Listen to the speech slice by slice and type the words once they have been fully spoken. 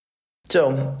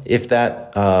So if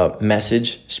that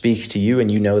message speaks to you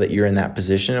and you know that you're in that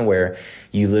position where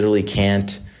you literally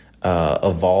can't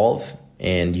evolve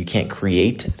and you can't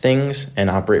create things and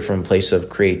operate from a place of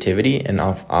creativity and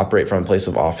operate from a place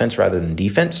of offense rather than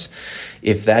defense,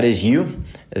 if that is you,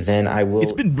 then I will...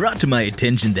 It's been brought to my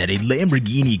attention that a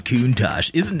Lamborghini Countach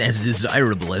isn't as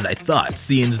desirable as I thought,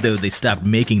 seeing as though they stopped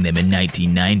making them in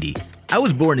 1990. I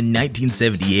was born in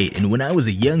 1978, and when I was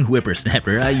a young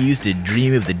whippersnapper, I used to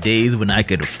dream of the days when I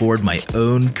could afford my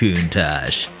own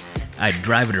Countach. I'd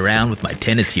drive it around with my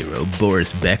tennis hero,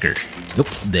 Boris Becker. Oh,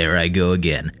 there I go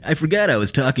again. I forgot I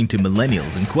was talking to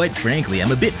millennials, and quite frankly,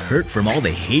 I'm a bit hurt from all the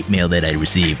hate mail that I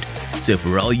received. So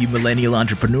for all you millennial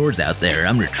entrepreneurs out there,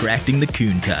 I'm retracting the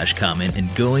Countach comment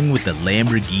and going with the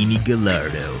Lamborghini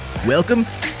Gallardo. Welcome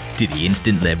to the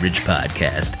Instant Leverage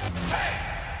Podcast.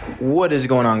 What is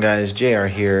going on, guys? JR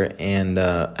here, and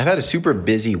I've had a super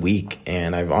busy week,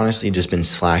 and I've honestly just been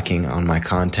slacking on my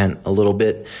content a little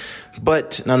bit.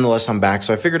 But nonetheless, I'm back.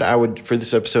 So I figured for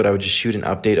this episode, I would just shoot an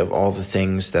update of all the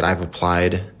things that I've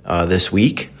applied this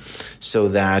week so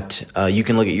that you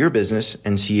can look at your business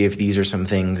and see if these are some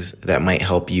things that might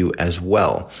help you as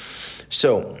well.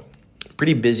 So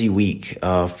pretty busy week.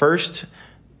 First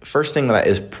thing that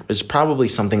is probably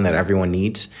something that everyone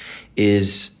needs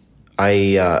is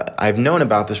I've known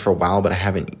about this for a while, but I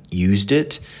haven't used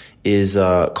it, is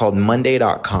called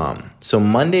Monday.com. So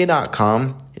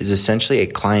Monday.com is essentially a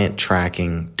client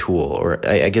tracking tool, or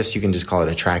I guess you can just call it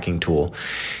a tracking tool.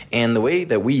 And the way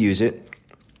that we use it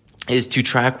is to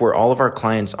track where all of our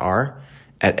clients are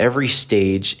at every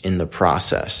stage in the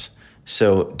process.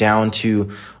 So down to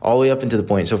all the way up into the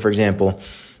point. So for example,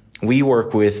 we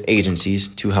work with agencies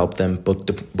to help them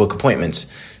book appointments.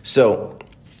 So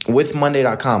with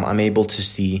Monday.com, I'm able to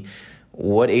see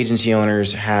what agency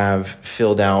owners have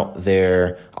filled out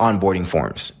their onboarding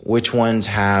forms, which ones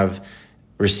have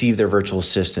received their virtual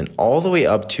assistant, all the way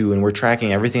up to, and we're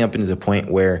tracking everything up into the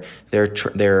point where they're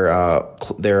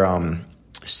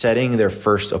setting their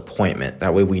first appointment.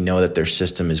 That way we know that their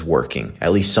system is working,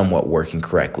 at least somewhat working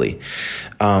correctly.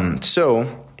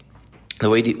 So the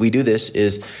way we do this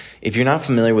is, if you're not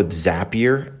familiar with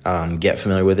Zapier, get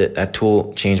familiar with it. That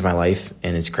tool changed my life,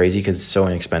 and it's crazy because it's so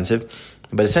inexpensive.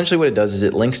 But essentially what it does is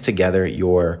it links together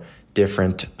your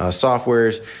different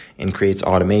softwares and creates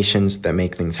automations that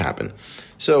make things happen.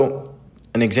 So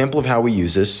an example of how we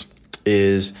use this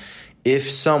is if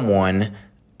someone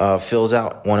fills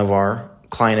out one of our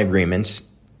client agreements,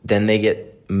 then they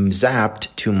get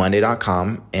zapped to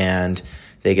Monday.com and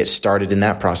they get started in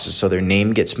that process. So their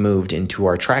name gets moved into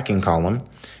our tracking column.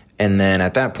 And then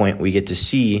at that point, we get to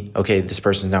see, okay, this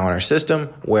person's now in our system.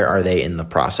 Where are they in the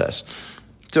process?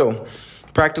 So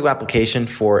practical application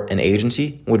for an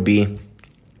agency would be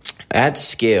at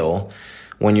scale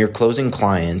when you're closing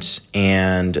clients,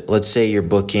 and let's say you're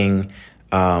booking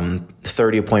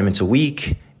 30 appointments a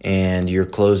week and you're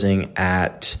closing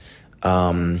at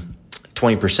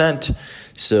 20%.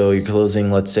 So you're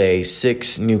closing, let's say,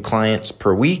 6 new clients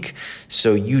per week.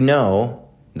 So you know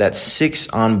that's 6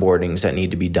 onboardings that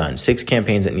need to be done, 6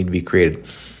 campaigns that need to be created.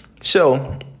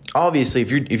 So obviously,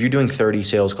 if you're doing 30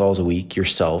 sales calls a week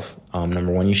yourself,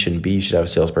 number one, you shouldn't be. You should have a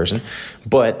salesperson.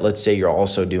 But let's say you're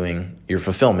also doing your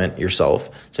fulfillment yourself.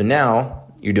 So now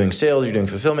you're doing sales, you're doing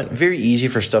fulfillment. Very easy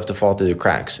for stuff to fall through the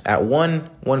cracks. At one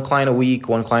client a week,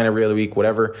 one client every other week,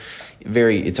 whatever.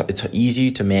 It's easy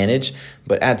to manage,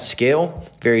 but at scale,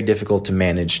 very difficult to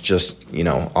manage just,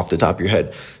 off the top of your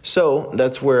head. So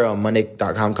that's where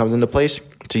Monday.com comes into place.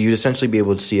 So you'd essentially be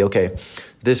able to see, okay,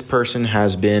 this person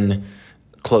has been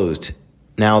closed.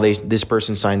 Now this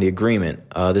person signed the agreement.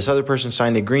 This other person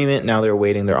signed the agreement. Now they're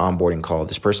awaiting their onboarding call.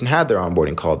 This person had their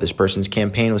onboarding call. This person's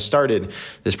campaign was started.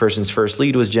 This person's first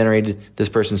lead was generated. This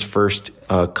person's first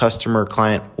customer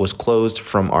client was closed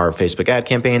from our Facebook ad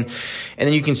campaign. And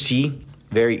then you can see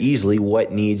very easily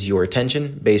what needs your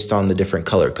attention based on the different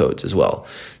color codes as well.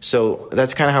 So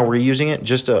that's kind of how we're using it,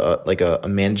 just a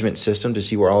management system to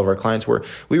see where all of our clients were.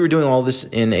 We were doing all this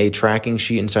in a tracking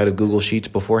sheet inside of Google Sheets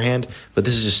beforehand, but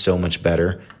this is just so much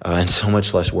better and so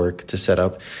much less work to set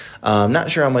up. Not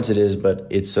sure how much it is, but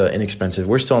it's inexpensive.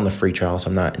 We're still on the free trial, so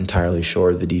I'm not entirely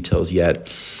sure of the details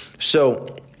yet.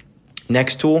 So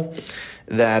next tool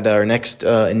next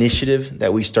initiative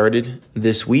that we started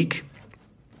this week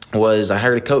was I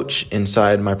hired a coach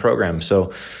inside my program.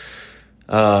 So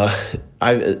I've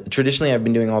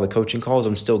been doing all the coaching calls.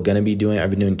 I've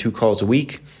been doing 2 calls a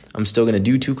week. I'm still going to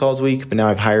do 2 calls a week, but now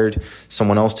I've hired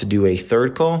someone else to do a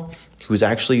 3rd call, who's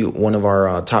actually one of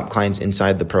our top clients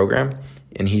inside the program,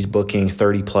 and he's booking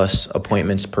 30 plus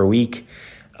appointments per week.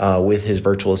 with his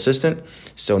virtual assistant.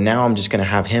 So now I'm just going to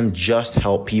have him just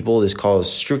help people. This call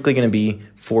is strictly going to be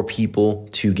for people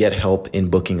to get help in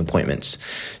booking appointments.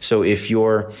 So if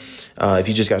you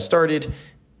just got started,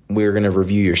 we're going to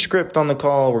review your script on the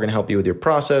call. We're going to help you with your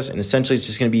process. And essentially it's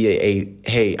just going to be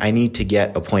hey, I need to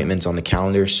get appointments on the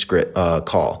calendar script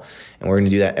call. And we're going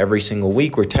to do that every single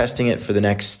week. We're testing it for the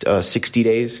next 60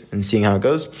 days and seeing how it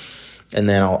goes. And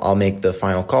then I'll make the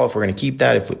final call if we're going to keep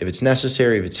that, if it's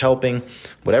necessary, if it's helping,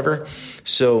 whatever.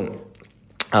 So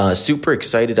super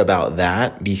excited about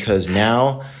that, because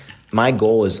now my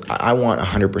goal is I want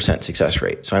 100% success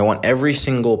rate. So I want every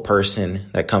single person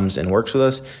that comes and works with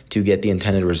us to get the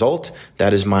intended result.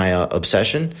 That is my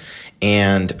obsession.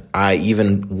 And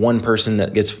even one person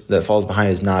that falls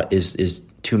behind is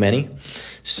too many.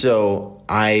 So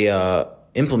I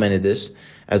implemented this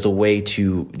as a way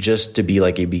to be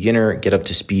like a beginner, get up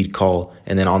to speed call.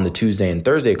 And then on the Tuesday and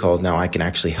Thursday calls, now I can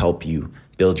actually help you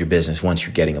build your business once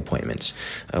you're getting appointments.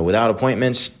 Without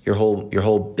appointments, your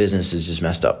whole business is just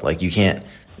messed up. Like you're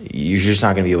just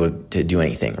not going to be able to do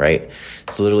anything, right?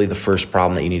 It's literally the first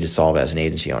problem that you need to solve as an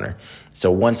agency owner.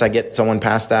 So once I get someone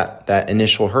past that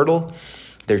initial hurdle,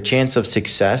 their chance of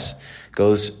success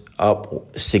goes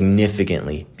up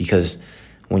significantly, because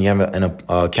when you have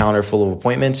a calendar full of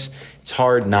appointments, it's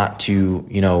hard not to,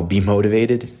 be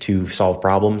motivated to solve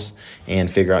problems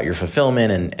and figure out your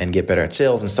fulfillment and get better at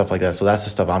sales and stuff like that. So that's the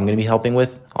stuff I'm going to be helping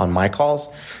with on my calls.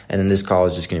 And then this call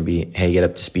is just going to be, hey, get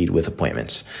up to speed with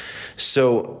appointments.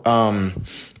 So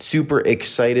super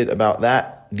excited about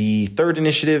that. The third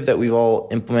initiative that we've all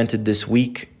implemented this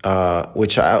week,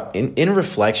 which in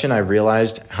reflection, I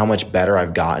realized how much better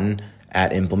I've gotten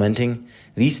at implementing.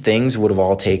 These things would have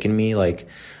all taken me like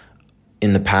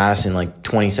in the past, in like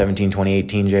 2017,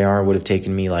 2018, JR would have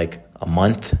taken me like a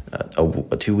month,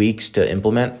 2 weeks to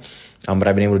implement. But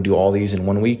I've been able to do all these in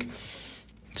 1 week.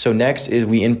 So next is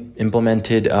we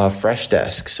implemented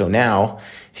Freshdesk. So now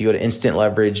if you go to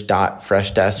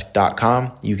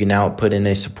instantleverage.freshdesk.com, you can now put in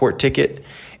a support ticket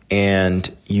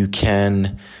and you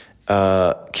can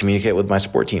communicate with my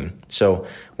support team. So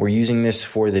we're using this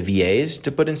for the VAs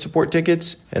to put in support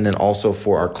tickets, and then also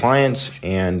for our clients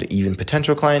and even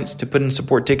potential clients to put in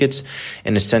support tickets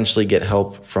and essentially get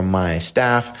help from my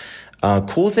staff.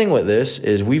 Cool thing with this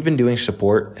is we've been doing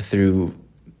support through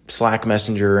Slack,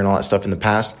 Messenger, and all that stuff in the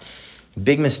past.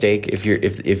 Big mistake if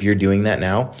you're doing that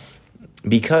now,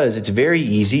 because it's very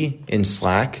easy in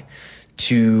Slack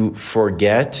to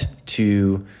forget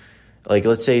to, like,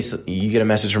 let's say you get a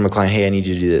message from a client, hey, I need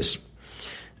you to do this.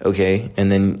 Okay.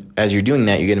 And then as you're doing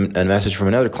that, you get a message from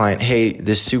another client, hey,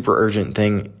 this super urgent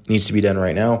thing needs to be done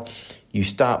right now. You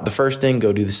stop the first thing,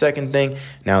 go do the second thing.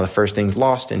 Now the first thing's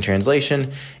lost in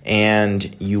translation,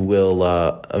 and you will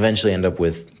eventually end up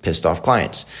with pissed off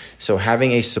clients. So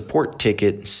having a support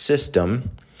ticket system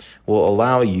will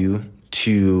allow you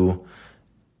to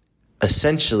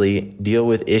essentially deal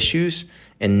with issues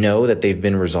and know that they've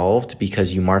been resolved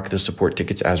because you mark the support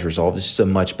tickets as resolved. It's just a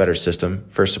much better system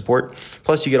for support.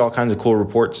 Plus, you get all kinds of cool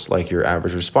reports like your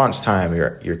average response time,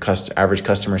 your average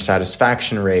customer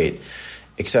satisfaction rate,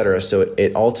 etc. So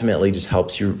it ultimately just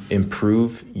helps you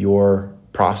improve your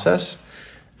process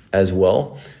as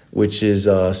well, which is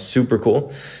super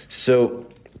cool. So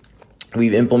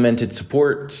we've implemented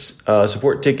support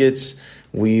tickets.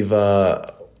 We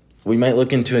might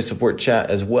look into a support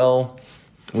chat as well.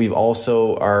 We've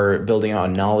also are building out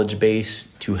a knowledge base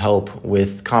to help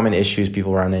with common issues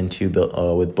people run into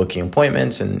with booking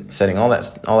appointments and setting all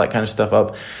that kind of stuff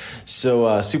up.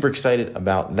 So super excited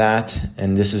about that.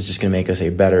 And this is just going to make us a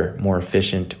better, more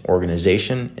efficient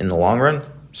organization in the long run.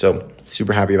 So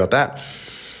super happy about that.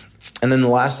 And then the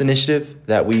last initiative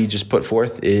that we just put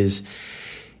forth is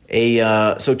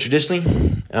so traditionally,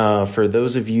 for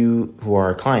those of you who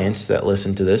are clients that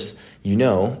listen to this,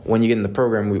 when you get in the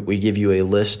program, we give you a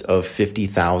list of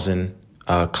 50,000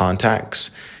 contacts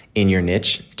in your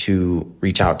niche to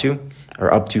reach out to,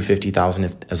 or up to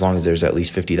 50,000 as long as there's at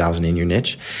least 50,000 in your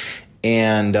niche.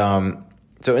 And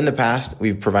so in the past,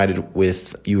 we've provided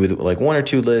with you with like one or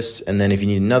two lists, and then if you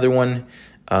need another one,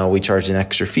 we charge an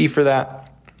extra fee for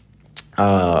that.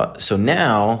 So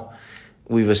now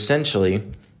we've essentially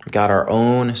got our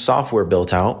own software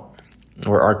built out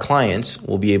where our clients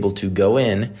will be able to go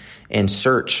in and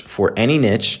search for any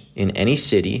niche in any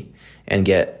city and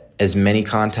get as many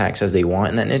contacts as they want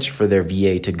in that niche for their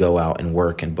VA to go out and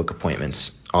work and book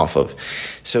appointments off of.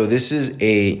 So this is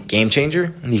a game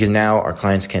changer because now our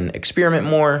clients can experiment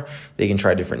more. They can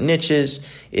try different niches.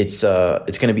 It's going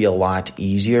to be a lot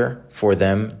easier for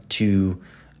them to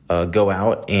go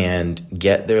out and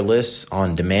get their lists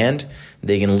on demand.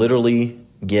 They can literally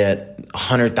get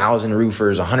 100,000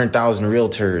 roofers, 100,000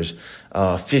 realtors,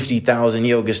 50,000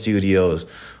 yoga studios,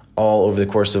 all over the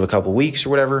course of a couple weeks or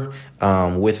whatever,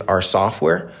 with our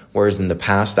software, whereas in the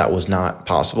past that was not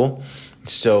possible.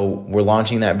 So we're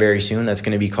launching that very soon. That's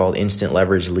going to be called Instant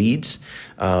Leverage Leads.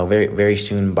 Very, very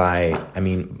soon by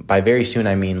very soon,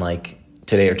 I mean like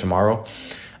today or tomorrow.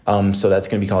 So that's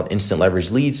going to be called Instant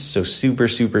Leverage Leads. So super,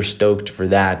 super stoked for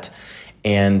that.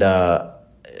 And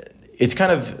it's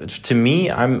kind of, to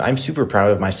me, I'm super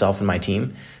proud of myself and my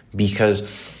team, because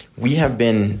we have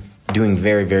been doing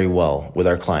very, very well with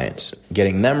our clients,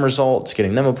 getting them results,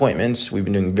 getting them appointments. We've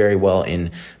been doing very well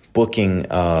in booking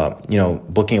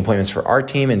appointments for our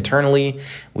team internally.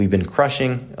 We've been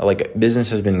crushing. Like, business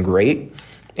has been great.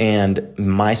 And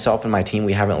myself and my team,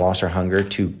 we haven't lost our hunger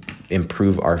to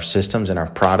improve our systems and our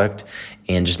product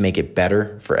and just make it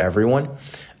better for everyone,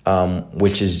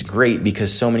 which is great,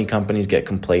 because so many companies get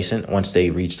complacent once they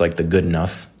reach like the good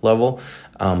enough level.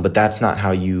 But that's not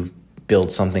how you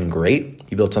build something great.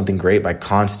 You build something great by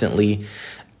constantly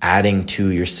adding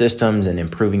to your systems and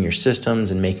improving your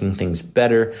systems and making things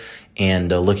better,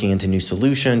 and looking into new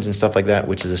solutions and stuff like that,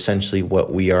 which is essentially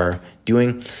what we are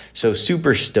doing. So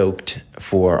super stoked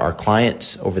for our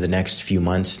clients over the next few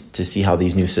months to see how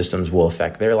these new systems will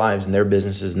affect their lives and their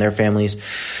businesses and their families.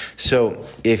 So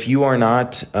if you are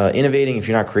not innovating, if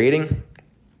you're not creating,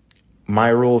 my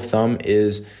rule of thumb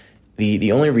is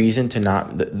the only reason to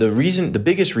not, the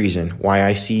biggest reason why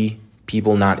I see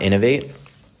people not innovate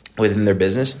within their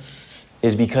business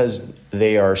is because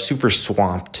they are super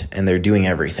swamped and they're doing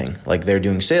everything. Like, they're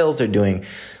doing sales, they're doing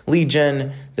lead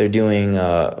gen, they're doing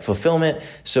fulfillment.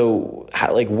 So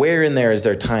where in there is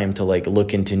there time to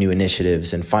look into new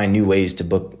initiatives and find new ways to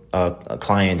book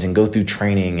clients and go through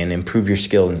training and improve your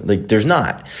skills? There's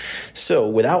not. So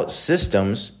without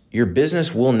systems, your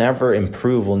business will never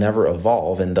improve, will never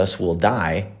evolve, and thus will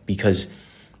die, because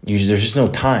there's just no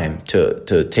time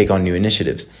to take on new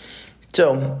initiatives.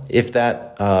 So if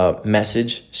that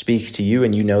message speaks to you,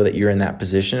 and you know that you're in that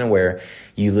position where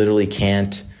you literally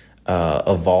can't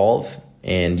evolve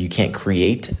and you can't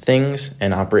create things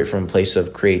and operate from a place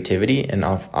of creativity and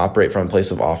operate from a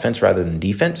place of offense rather than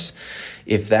defense,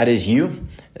 if that is you,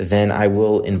 then I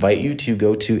will invite you to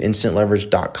go to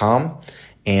instantleverage.com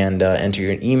and enter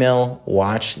your email,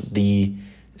 watch the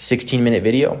 16-minute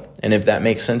video. And if that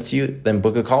makes sense to you, then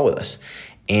book a call with us.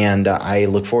 And I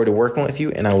look forward to working with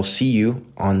you, and I will see you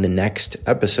on the next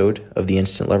episode of the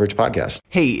Instant Leverage Podcast.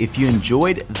 Hey, if you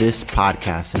enjoyed this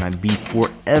podcast, then I'd be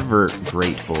forever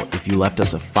grateful if you left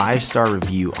us a 5-star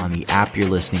review on the app you're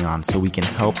listening on, so we can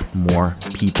help more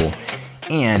people.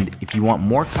 And if you want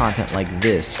more content like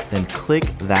this, then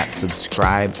click that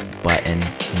subscribe button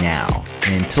now.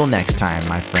 And until next time,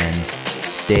 my friends,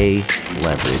 stay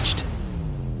leveraged.